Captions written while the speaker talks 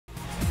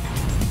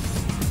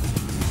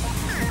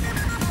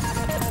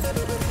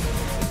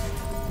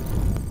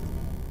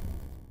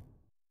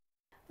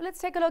let's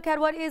take a look at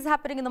what is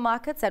happening in the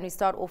markets, and we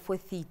start off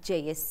with the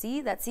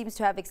JSE that seems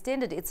to have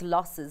extended its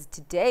losses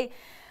today.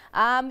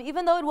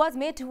 Even though it was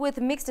met with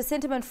mixed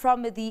sentiment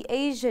from the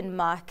Asian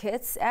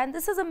markets, and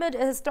this is amid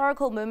a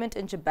historical moment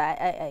in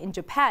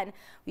Japan.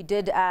 We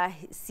did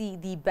see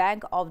the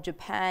Bank of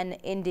Japan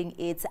ending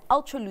its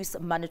ultra-loose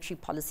monetary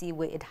policy,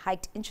 where it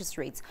hiked interest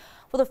rates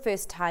for the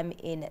first time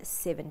in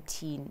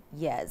 17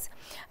 years.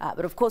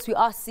 But of course, we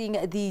are seeing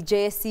the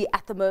JSE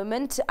at the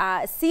moment,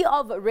 a sea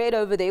of red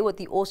over there, with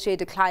the all-share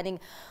declining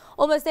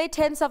almost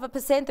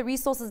 0.8%. The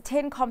Resources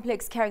 10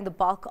 complex carrying the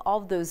bulk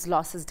of those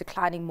losses,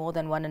 declining more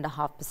than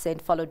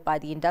 1.5%, followed by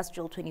the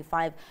Industrial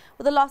 25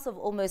 with a loss of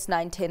almost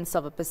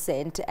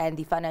 0.9%, and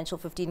the Financial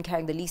 15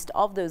 carrying the least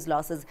of those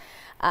losses,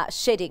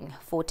 shedding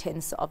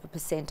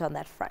 0.4% on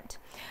that front.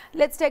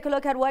 Let's take a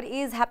look at what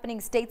is happening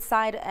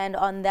stateside, and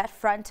on that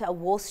front,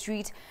 Wall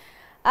Street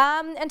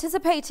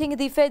anticipating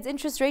the Fed's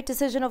interest rate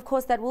decision, of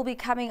course, that will be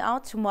coming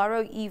out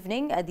tomorrow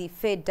evening. The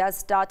Fed does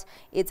start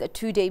its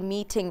two-day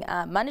meeting,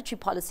 monetary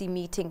policy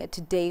meeting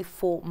today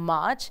for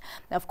March.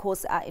 Of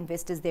course,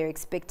 investors, they're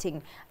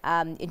expecting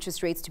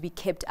interest rates to be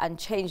kept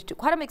unchanged.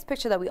 Quite a mixed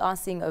picture that we are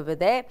seeing over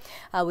there,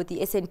 with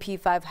the S&P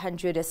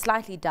 500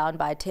 slightly down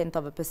by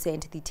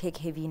 0.1%, the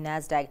tech-heavy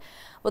NASDAQ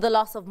with a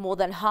loss of more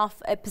than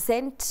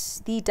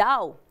 0.5%, the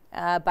Dow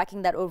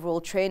backing that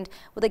overall trend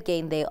with a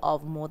gain there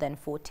of more than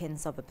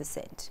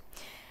 0.4%.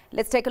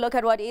 Let's take a look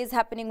at what is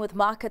happening with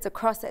markets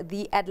across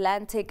the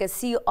Atlantic. A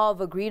sea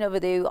of green over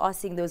there. We are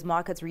seeing those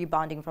markets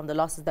rebounding from the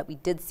losses that we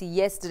did see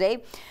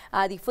yesterday.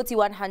 The FTSE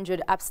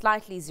 100 up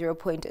slightly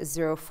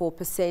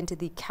 0.04%.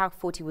 The CAC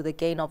 40 with a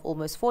gain of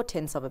almost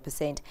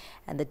 0.4%,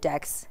 and the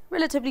DAX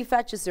relatively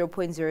flat, just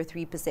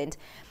 0.03%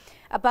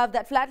 above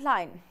that flat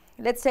line.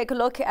 Let's take a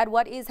look at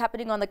what is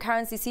happening on the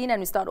currency scene, and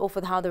we start off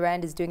with how the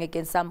rand is doing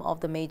against some of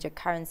the major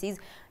currencies.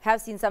 We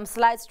have seen some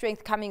slight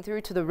strength coming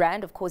through to the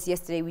rand. Of course,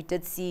 yesterday we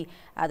did see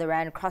the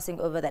rand crossing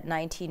over that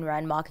 19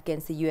 rand mark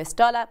against the US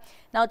dollar.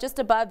 Now just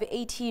above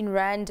 18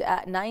 rand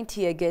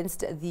 90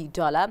 against the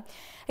dollar.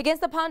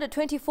 Against the pound at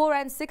 24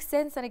 rand 6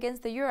 cents, and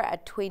against the euro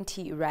at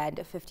 20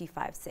 rand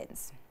 55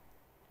 cents.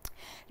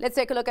 Let's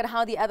take a look at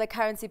how the other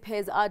currency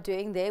pairs are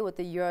doing there, with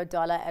the euro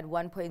dollar at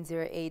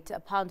 1.08, a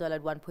pound dollar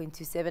at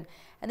 1.27,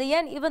 and the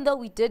yen, even though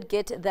we did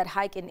get that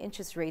hike in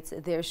interest rates,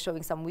 they're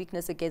showing some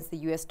weakness against the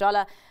US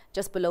dollar,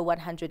 just below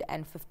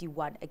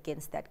 151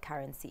 against that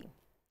currency.